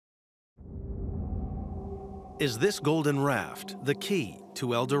Is this golden raft the key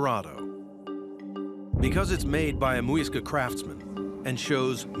to El Dorado? Because it's made by a Muisca craftsman and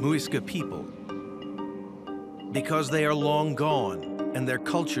shows Muisca people. Because they are long gone and their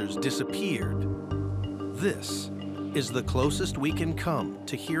cultures disappeared. This is the closest we can come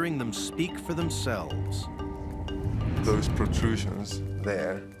to hearing them speak for themselves. Those protrusions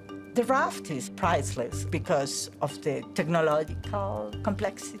there. The raft is priceless because of the technological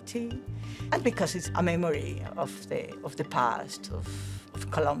complexity and because it's a memory of the past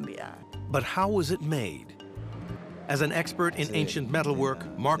of Colombia. But how was it made? As an expert in ancient metalwork,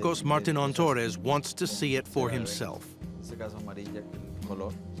 Marcos Martinon Torres wants to see it for himself.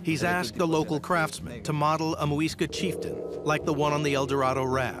 He's asked the local craftsman to model a Muisca chieftain, like the one on the El Dorado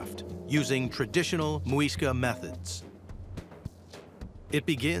raft, using traditional Muisca methods. It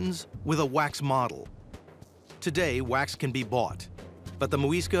begins with a wax model. Today, wax can be bought, but the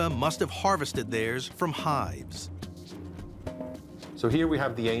Muisca must have harvested theirs from hives. So here we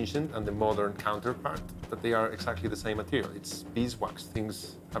have the ancient and the modern counterpart, but they are exactly the same material. It's beeswax.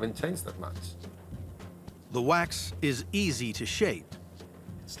 Things haven't changed that much. The wax is easy to shape.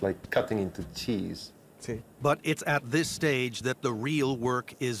 It's like cutting into cheese. But it's at this stage that the real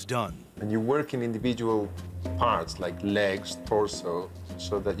work is done. And you work in individual parts like legs, torso,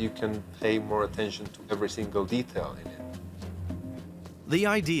 so that you can pay more attention to every single detail in it. The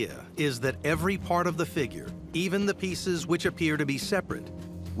idea is that every part of the figure, even the pieces which appear to be separate,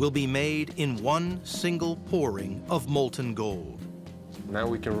 will be made in one single pouring of molten gold. Now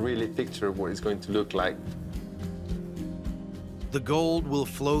we can really picture what it's going to look like. The gold will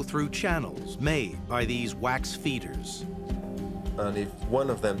flow through channels made by these wax feeders. And if one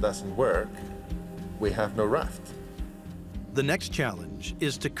of them doesn't work, we have no raft. The next challenge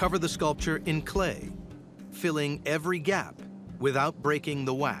is to cover the sculpture in clay, filling every gap without breaking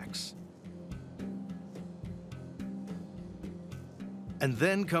the wax. And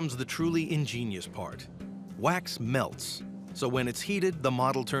then comes the truly ingenious part. Wax melts, so when it's heated, the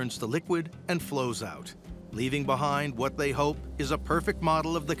model turns to liquid and flows out, leaving behind what they hope is a perfect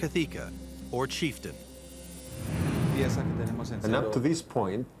model of the cacique, or chieftain. And up to this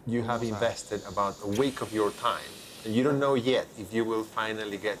point, you have invested about a week of your time, and you don't know yet if you will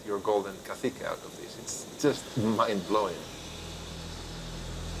finally get your golden cacique out of this. It's just mind-blowing.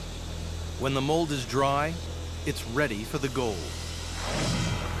 When the mold is dry, it's ready for the gold.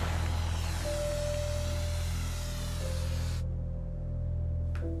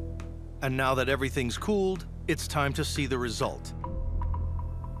 And now that everything's cooled, it's time to see the result.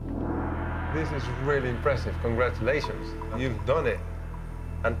 This is really impressive. Congratulations. You've done it.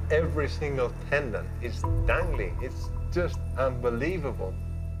 And every single tendon is dangling. It's just unbelievable.